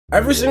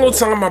Every single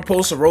time I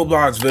post a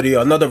Roblox video,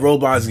 another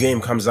Roblox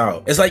game comes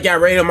out. It's like y'all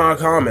rate in my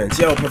comments,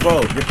 yo,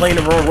 Provoke, you're playing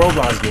the wrong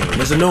Roblox game.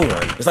 There's a new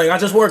one. It's like I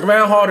just worked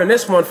mad hard on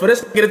this one for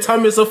this nigga to tell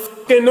me it's a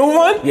fucking new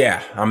one?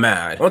 Yeah, I'm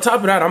mad. On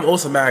top of that, I'm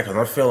also mad because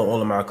I'm failing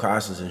all of my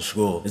classes in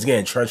school. It's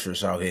getting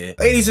treacherous out here.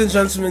 Ladies and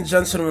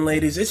gentlemen,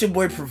 ladies, it's your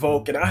boy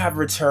Provoke, and I have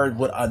returned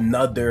with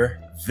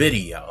another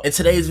video. In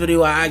today's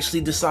video, I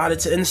actually decided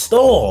to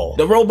install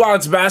the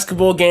Roblox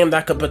basketball game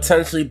that could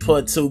potentially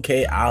put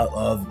 2K out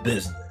of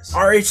business.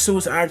 RH2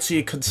 is actually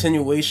a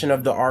continuation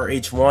of the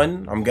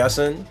RH1, I'm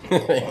guessing.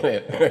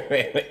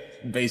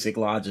 Basic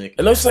logic.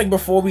 It looks like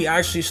before we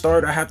actually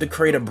start, I have to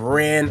create a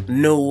brand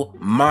new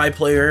My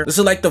Player. This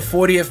is like the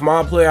 40th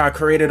My Player I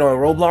created on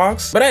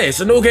Roblox. But hey, it's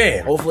a new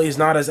game. Hopefully it's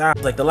not as ass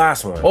like the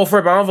last one. Oh,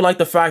 frick, I don't even like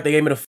the fact they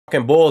gave me the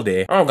fucking bald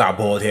hair. I don't got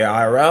bald hair,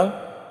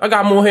 IRL. I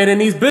got more hair than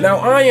these bitches. Now,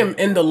 I am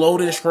in the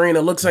loading screen.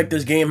 It looks like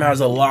this game has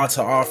a lot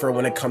to offer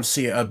when it comes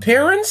to your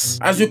appearance.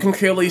 As you can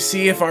clearly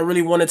see, if I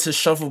really wanted to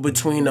shuffle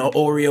between the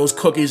Oreos,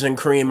 cookies, and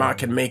cream, I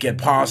can make it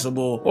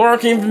possible. Or I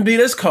can even be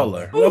this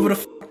color. Whoever the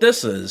f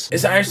this is.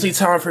 It's actually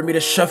time for me to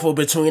shuffle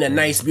between a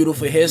nice,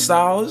 beautiful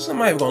hairstyles. I'm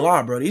not even gonna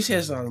lie, bro. These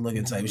hairstyles are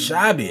looking type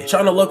shabby.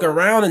 Trying to look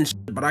around and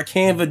shit, but I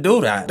can't even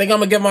do that. I think I'm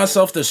gonna give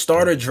myself the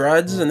starter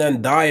dreads and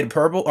then dye it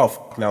purple. Oh, f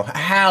no.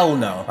 Hell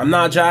no. I'm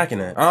not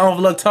jacking it. I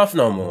don't look tough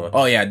no more.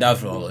 Oh, yeah,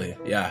 definitely.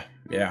 Yeah.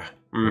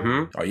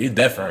 Oh, you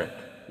different.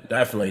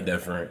 Definitely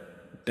different.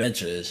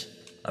 Bitches.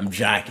 I'm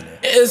jacking it.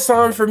 It's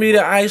time for me to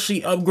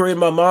actually upgrade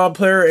my mod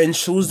player and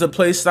choose the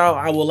playstyle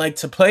I would like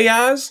to play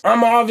as.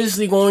 I'm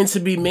obviously going to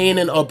be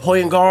maining a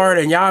point guard,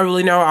 and y'all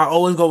really know I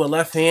always go with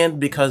left hand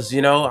because,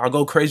 you know, I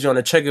go crazy on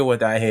the chicken with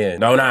that hand.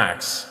 Don't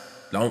ask.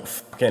 Don't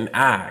fucking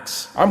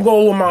ask. I'm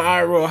going with my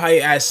eye roll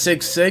height at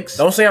 6'6".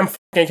 Don't say I'm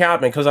fucking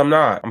capping, because I'm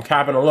not. I'm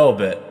capping a little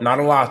bit. Not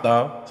a lot,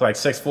 though. It's like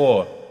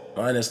 6'4".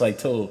 Mine is like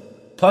 2.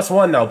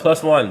 +1 though,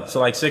 +1, so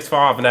like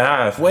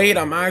 6'5½. Wait,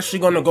 I'm actually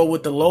gonna go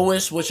with the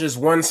lowest, which is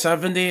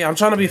 170. I'm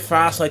trying to be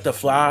fast like the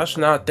Flash,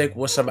 not thick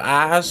with some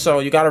ass, so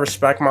you gotta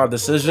respect my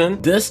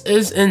decision. This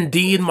is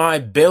indeed my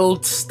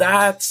build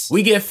stats.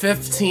 We get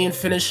 15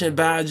 finishing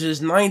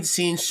badges,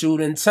 19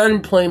 shooting,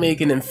 10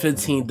 playmaking, and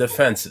 15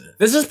 defensive.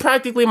 This is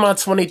practically my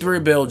 23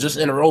 build just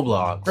in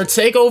Roblox. For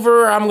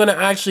takeover, I'm gonna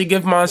actually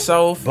give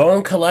myself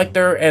Bone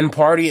Collector and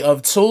Party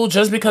of 2,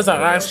 just because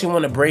I actually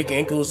want to break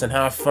ankles and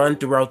have fun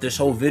throughout this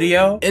whole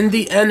video. In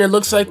the end, it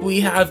looks like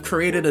we have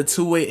created a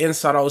two-way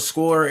inside-out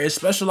scorer. It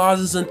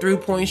specializes in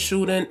three-point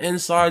shooting,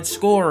 inside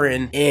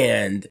scoring,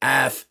 and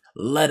I'm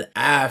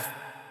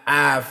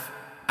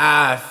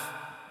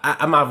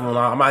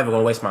not even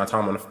gonna waste my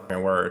time on the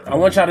fucking word. I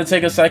want y'all to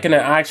take a second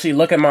and actually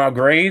look at my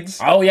grades.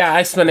 Oh yeah,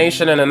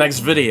 explanation in the next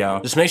video.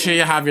 Just make sure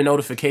you have your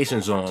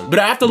notifications on. But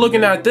after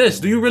looking at this,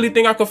 do you really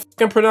think I could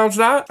fucking pronounce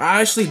that? I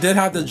actually did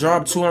have to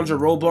drop 200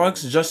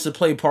 Robux just to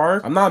play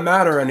Park. I'm not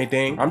mad or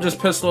anything. I'm just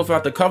pissed off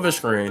at the cover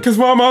screen. Cause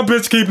why my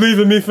bitch keep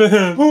leaving me for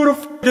him? Who the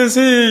fuck is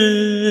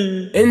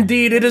he?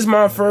 Indeed, it is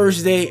my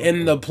first day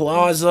in the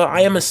plaza.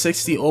 I am a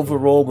 60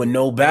 overall with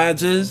no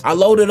badges. I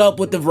loaded up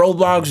with the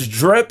Roblox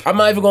drip. I'm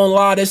not even gonna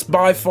lie, this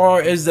by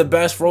far is the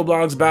best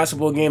Roblox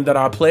basketball game that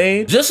I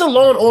played, just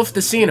alone off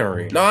the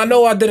scenery. Now, I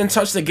know I didn't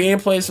touch the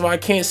gameplay, so I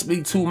can't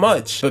speak too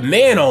much, but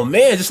man, oh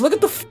man, just look at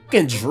the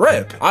fucking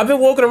drip. I've been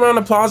walking around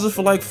the plaza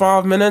for like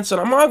 5 minutes,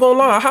 and I'm not gonna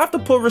lie, I have to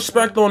put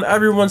respect on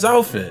everyone's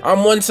outfit.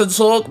 I'm one to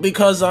talk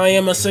because I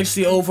am a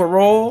 60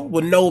 overall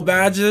with no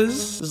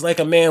badges. It's like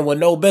a man with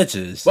no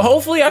bitches. But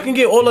hopefully I can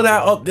get all of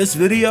that up this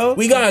video.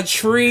 We got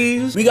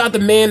trees, we got the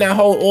man that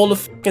hold all the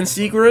fucking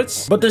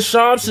secrets, but the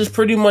shops is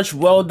pretty much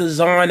well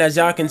designed, as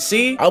y'all can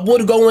see. I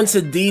would go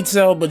into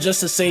detail, but just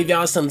to save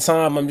y'all some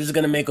time, I'm just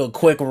gonna make a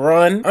quick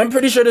run. I'm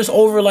pretty sure there's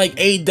over like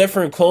 8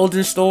 different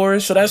clothing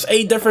stores, so that's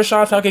 8 different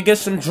shops I could get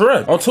some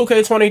drip. On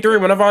 2K23,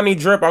 whenever I need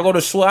drip, I go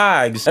to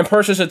Swags and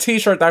purchase a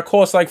t-shirt that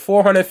costs like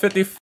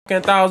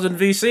 450,000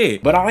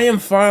 VC. But I am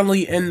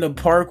finally in the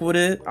park with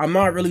it. I'm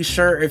not really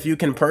sure if you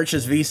can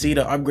purchase VC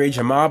to upgrade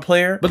your mod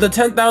player, but the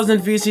 10,000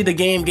 VC the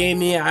game gave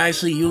me, I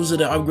actually used it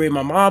to upgrade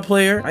my mod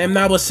player. I am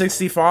now a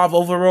 65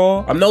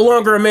 overall. I'm no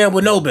longer a man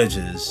with no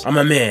bitches. I'm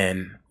a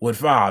man with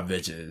 5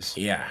 bitches.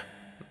 Yeah,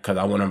 because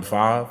I went on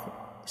 5.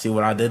 See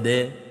what I did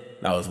there?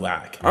 That was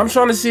whack. I'm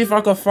trying to see if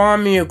I can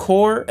find me a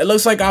court. It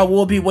looks like I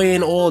will be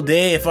waiting all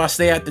day if I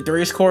stay at the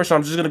 3's court, so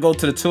I'm just gonna go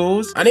to the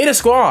 2's. I need a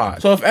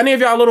squad. So if any of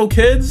y'all little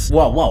kids,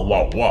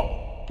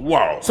 whoa.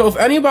 So if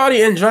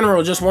anybody in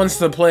general just wants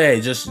to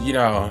play, just, you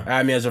know,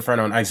 add me as a friend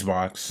on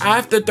Xbox.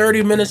 After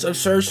 30 minutes of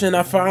searching,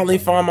 I finally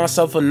found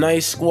myself a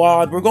nice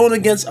squad. We're going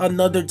against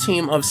another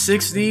team of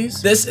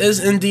 60s. This is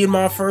indeed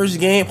my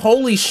first game.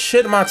 Holy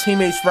shit, my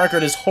teammates'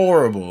 record is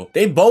horrible.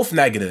 They both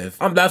negative.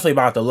 I'm definitely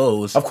about to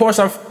lose. Of course,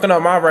 I'm fucking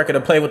up my record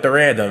to play with the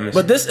randoms.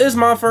 But this is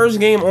my first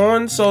game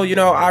on, so, you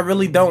know, I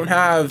really don't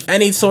have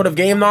any sort of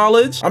game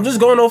knowledge. I'm just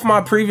going off my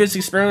previous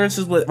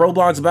experiences with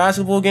Roblox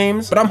basketball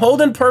games. But I'm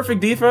holding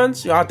perfect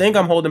defense. You know, I think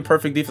I'm holding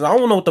perfect defense. I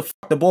don't know what the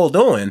fuck the bull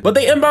doing. But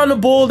they inbound the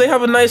bull. They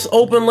have a nice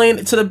open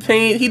lane to the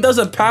paint. He does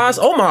a pass.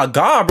 Oh my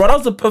God, bro. That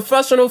was a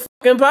professional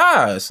fucking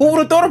pass. Who would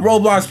have thought a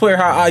Roblox player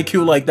had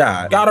IQ like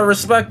that? Gotta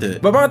respect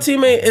it. But my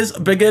teammate is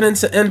beginning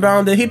to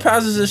inbound it. He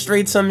passes it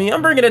straight to me.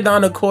 I'm bringing it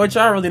down the court.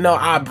 Y'all really know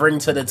I bring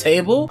to the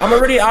table. I'm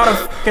already out of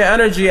fucking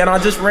energy and I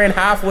just ran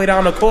halfway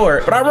down the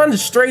court. But I run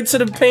straight to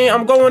the paint.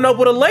 I'm going up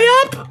with a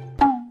layup.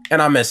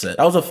 And I miss it.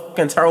 That was a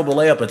fucking terrible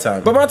layup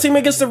attempt. But my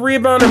teammate gets the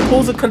rebound and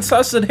pulls a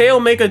contested Hail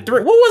Maker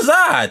 3. What was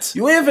that?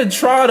 You didn't even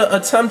try to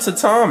attempt to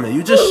time it.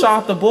 You just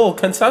shot the ball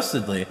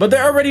contestedly. But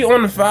they're already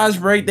on the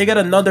fast break. They get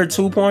another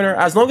 2-pointer.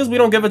 As long as we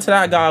don't give it to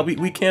that guy,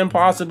 we can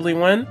possibly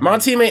win. My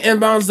teammate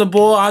inbounds the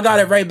ball. I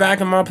got it right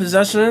back in my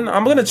possession.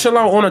 I'm gonna chill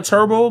out on a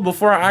turbo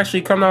before I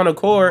actually come down the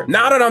court.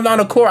 Now that I'm down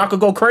the court, I could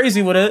go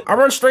crazy with it. I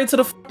run straight to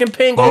the fucking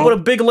paint, go with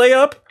a big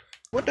layup.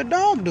 What the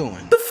dog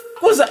doing? The f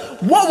was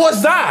that? What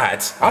was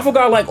that? I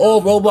forgot like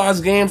all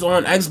Roblox games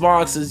on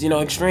Xbox is, you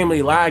know,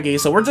 extremely laggy.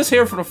 So we're just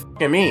here for the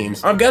fucking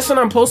memes. I'm guessing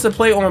I'm supposed to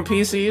play on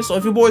PC. So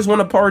if you boys want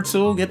a part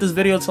 2, get this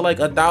video to like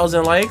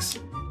 1,000 likes.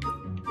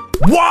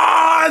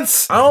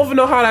 What? I don't even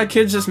know how that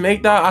kid just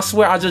make that. I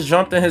swear I just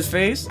jumped in his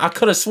face. I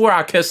could have swore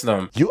I kissed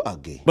him. You are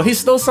gay. But he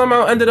still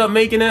somehow ended up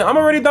making it. I'm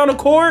already down the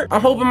court.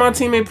 I'm hoping my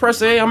teammate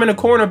press A. I'm in the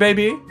corner,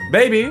 baby.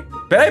 Baby.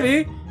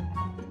 Baby.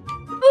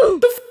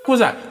 The f was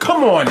that?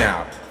 Come on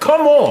now.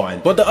 Come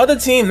on. But the other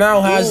team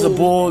now has the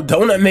ball.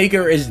 Donut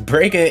Maker is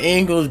breaking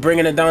angles,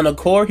 bringing it down the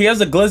court. He has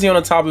a glizzy on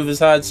the top of his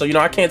head, so, you know,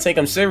 I can't take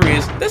him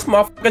serious. This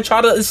motherfucker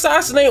tried to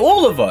assassinate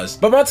all of us.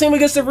 But my team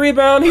gets the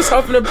rebound. He's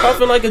huffing and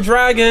puffing like a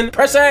dragon.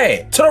 Press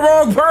A to the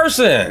wrong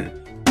person.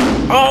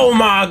 Oh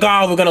my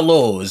God, we're gonna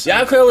lose.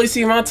 Y'all clearly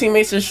see my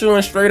teammates are shooting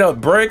straight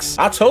up bricks.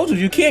 I told you,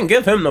 you can't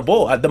give him the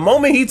ball. At the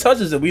moment he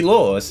touches it, we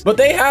lost. But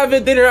they have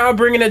it, they're now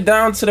bringing it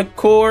down to the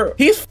court.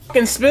 He's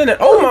fucking spinning.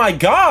 Oh my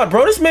God,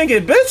 bro, this man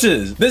get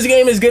bitches. This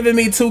game is giving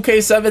me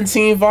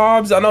 2K17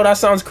 vibes. I know that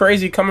sounds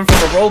crazy coming from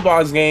a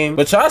Roblox game,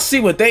 but y'all see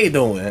what they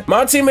doing.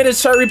 My teammate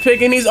is cherry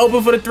picking. He's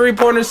open for the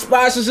 3-pointer,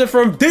 splashes it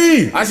from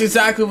D. That's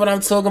exactly what I'm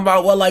talking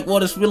about.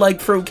 What is we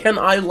like fruit? Can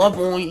I love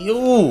on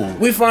you?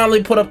 We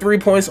finally put up 3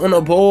 points on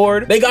the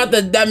board. They got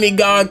the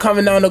demigod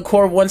coming down the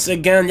court once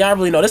again. Y'all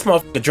really know this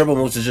motherfucking dribble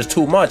moves is just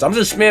too much. I'm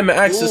just spamming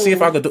X to see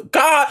if I could do.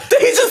 God,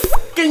 did he just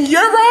fucking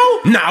Euro?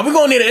 Nah, we're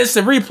gonna need an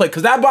instant replay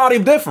because that body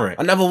different.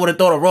 I never would have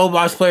thought a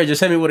Roblox player just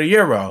hit me with a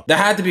Euro. That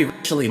had to be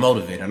racially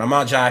motivated. I'm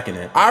not jacking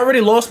it. I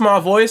already lost my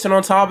voice, and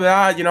on top of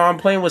that, you know, I'm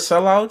playing with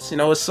sellouts. You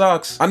know, it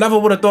sucks. I never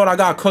would have thought I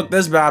got cooked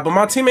this bad, but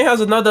my teammate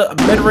has another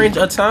mid-range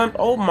attempt.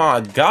 Oh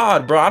my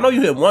God, bro. I know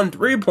you hit 1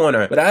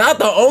 3-pointer, but that's not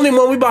the only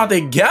one we about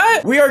to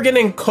get. We are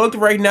getting cooked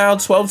right now,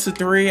 12-3.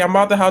 I'm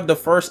about to have the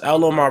first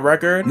L on my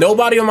record.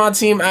 Nobody on my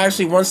team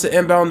actually wants to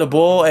inbound the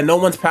ball, and no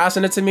one's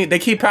passing it to me. They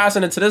keep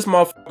passing it to this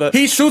motherfucker.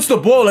 He shoots the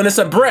ball, and it's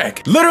a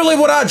brick. Literally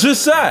what I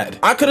just said.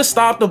 I could have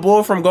stopped the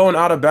ball from going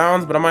out of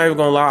bounds, but I'm not even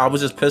gonna lie. I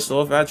was just pissed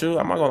off at you.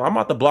 I'm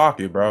about to block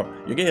you, bro.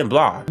 You're getting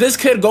blocked. This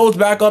kid goes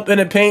back up in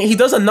the paint. He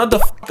does another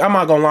I'm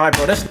not gonna lie,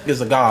 bro. This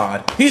is a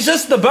god. He's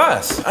just the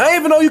best. I didn't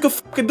even know you could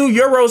fucking do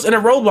Euros in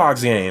a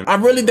Roblox game. I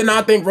really did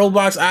not think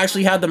Roblox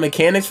actually had the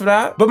mechanics for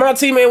that. But my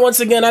teammate, once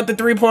again, at the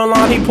 3-point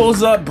line, he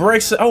pulls up,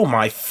 breaks it. Oh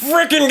my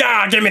freaking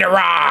God, give me the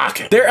rock.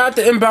 They're at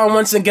the inbound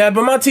once again,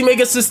 but my teammate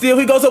gets the steal.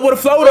 He goes up with a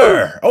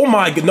floater. Oh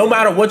my God, no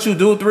matter what you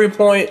do,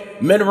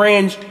 3-point,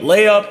 mid-range,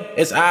 layup,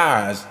 it's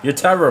ours. You're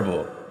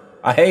terrible.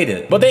 I hate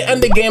it. But they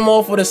end the game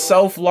off with a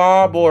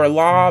self-lob or a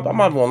lob. I'm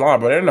not gonna lie,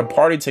 bro. They're in a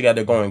party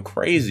together going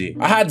crazy.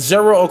 I had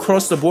 0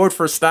 across the board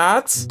for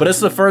stats, but it's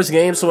the first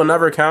game, so it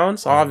never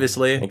counts.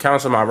 Obviously, it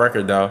counts on my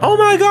record, though. Oh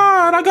my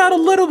God, I got a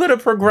little bit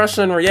of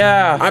progression.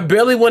 Yeah, I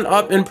barely went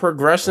up in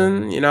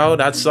progression. You know,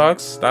 that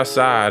sucks. That's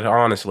sad,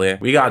 honestly.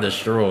 We got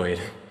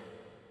destroyed.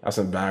 That's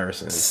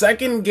embarrassing.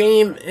 Second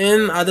game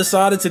in, I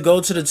decided to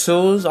go to the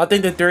 2s. I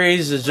think the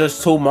 3s is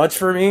just too much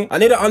for me. I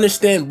need to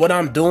understand what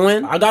I'm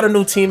doing. I got a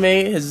new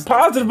teammate. He's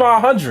positive by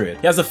 100.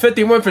 He has a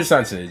 50 win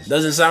percentage.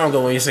 Doesn't sound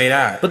good when you say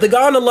that. But the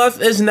guy on the left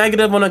is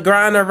negative. On the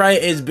guy on the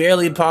right is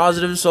barely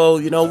positive. So,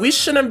 you know, we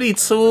shouldn't be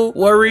too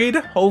worried,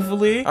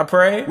 hopefully. I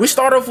pray. We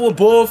start off with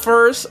ball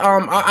first.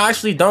 I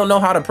actually don't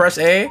know how to press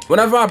A.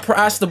 Whenever I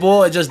press the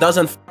ball, it just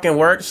doesn't fucking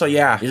work. So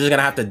yeah, you're just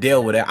gonna have to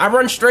deal with it. I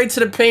run straight to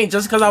the paint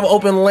just because I have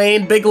open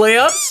lane. Big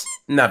layups?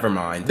 Never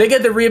mind. They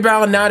get the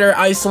rebound. Now they're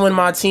isoing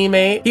my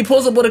teammate. He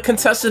pulls up with a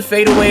contested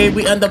fadeaway.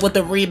 We end up with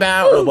the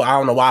rebound. Well, I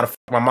don't know why the f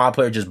my mod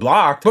player just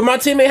blocked. But my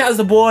teammate has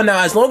the ball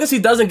now. As long as he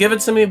doesn't give it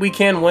to me, we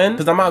can win.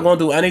 Because I'm not going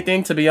to do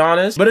anything, to be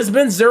honest. But it's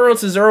been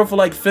 0-0 for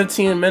like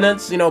 15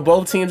 minutes. You know,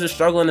 both teams are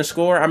struggling to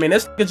score. I mean,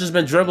 this kid's just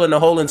been dribbling the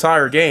whole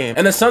entire game.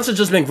 And the Suns have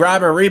just been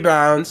grabbing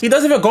rebounds. He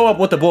doesn't even go up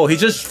with the ball. He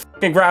just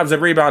fucking grabs the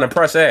rebound and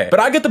press A.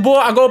 But I get the ball,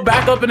 I go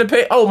back up in the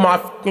paint. Oh my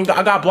fucking God,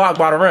 I got blocked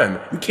by the rim.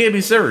 You can't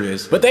be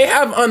serious. But they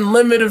have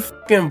unlimited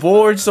fucking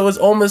boards, so it's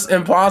almost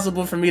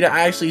impossible for me to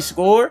actually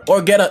score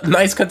or get a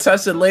nice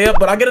contested layup.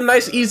 But I get a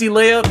nice easy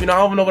layup. You know, I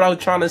don't know what I was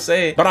trying to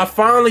say, but I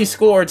finally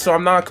scored, so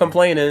I'm not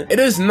complaining. It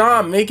is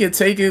not make it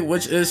take it,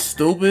 which is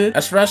stupid,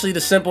 especially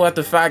the simple at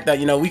the fact that,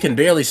 you know, we can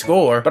barely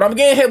score. But I'm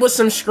getting hit with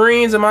some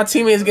screens and my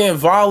teammates getting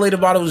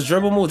violated by those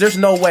dribble moves. There's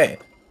no way.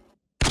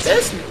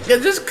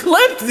 It just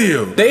clipped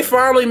you. They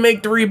finally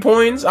make 3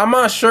 points. I'm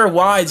not sure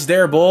why it's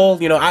their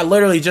ball. You know, I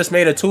literally just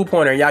made a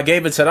 2-pointer and y'all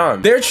gave it to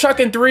them. They're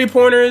chucking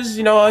 3-pointers.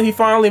 You know, he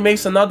finally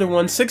makes another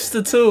one.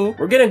 6-2.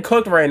 We're getting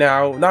cooked right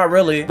now. Not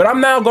really. But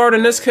I'm now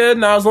guarding this kid.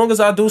 Now, as long as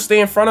I do stay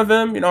in front of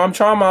him, you know, I'm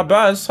trying my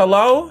best.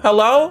 Hello?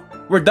 Hello?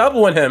 We're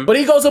doubling him, but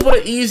he goes up with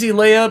an easy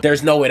layup.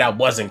 There's no way that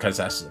wasn't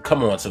contested.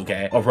 Come on,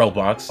 2K or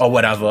Roblox or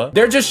whatever.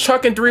 They're just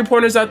chucking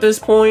 3-pointers at this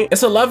point.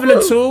 It's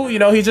 11-2. You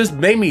know, he just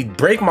made me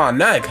break my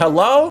neck.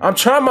 Hello? I'm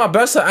trying my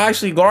best to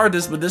actually guard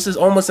this, but this is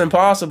almost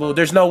impossible.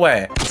 There's no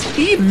way.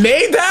 He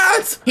made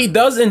that? He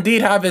does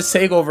indeed have his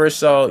takeover,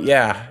 so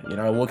yeah, you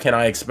know, what can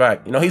I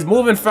expect? You know, he's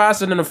moving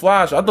faster than the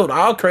Flash. I thought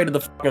I created the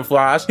fucking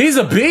Flash. He's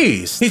a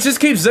beast. He just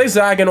keeps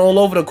zigzagging all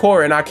over the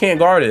court and I can't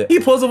guard it. He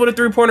pulls it with a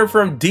 3-pointer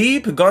from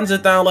deep, guns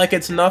it down like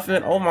it's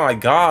nothing. Oh my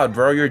God,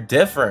 bro, you're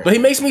different. But he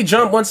makes me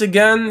jump once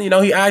again. You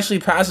know, he actually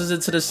passes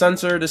it to the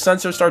center. The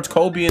center starts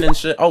Kobeing and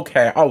shit.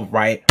 Okay, all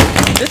right.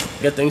 This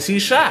nigga thinks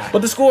he's shot.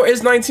 But the score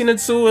is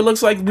 19-2. It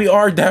looks like we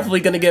are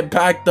definitely gonna get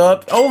packed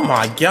up. Oh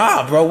my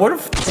God, bro, where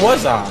the f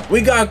was I? We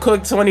got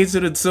cooked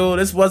 22-2.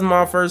 This wasn't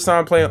my first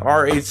time playing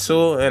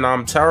RH2 and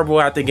I'm terrible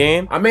at the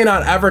game. I may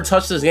not ever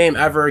touch this game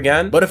ever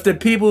again, but if the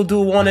people do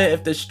want it,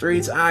 if the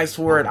streets ask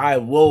for it, I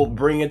will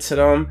bring it to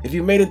them. If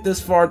you made it this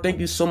far, thank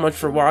you so much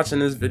for watching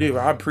this video.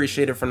 I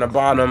appreciate it from the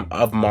bottom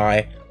of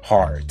my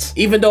heart.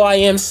 Even though I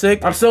am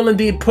sick, I'm still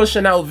indeed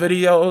pushing out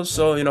videos,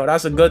 so you know,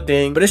 that's a good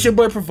thing. But it's your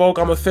boy Provoke.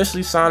 I'm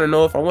officially signing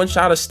off. I want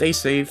y'all to stay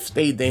safe,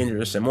 stay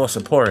dangerous, and most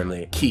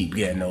importantly, keep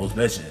getting those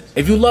bitches.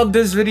 If you love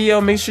this video,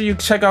 make sure you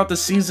check out the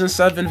season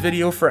 7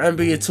 video for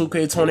NBA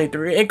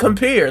 2K23 and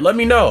compare. Let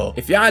me know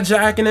if y'all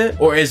jacking it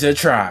or is it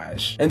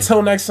trash.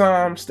 Until next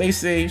time, stay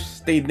safe,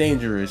 stay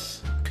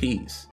dangerous. Peace.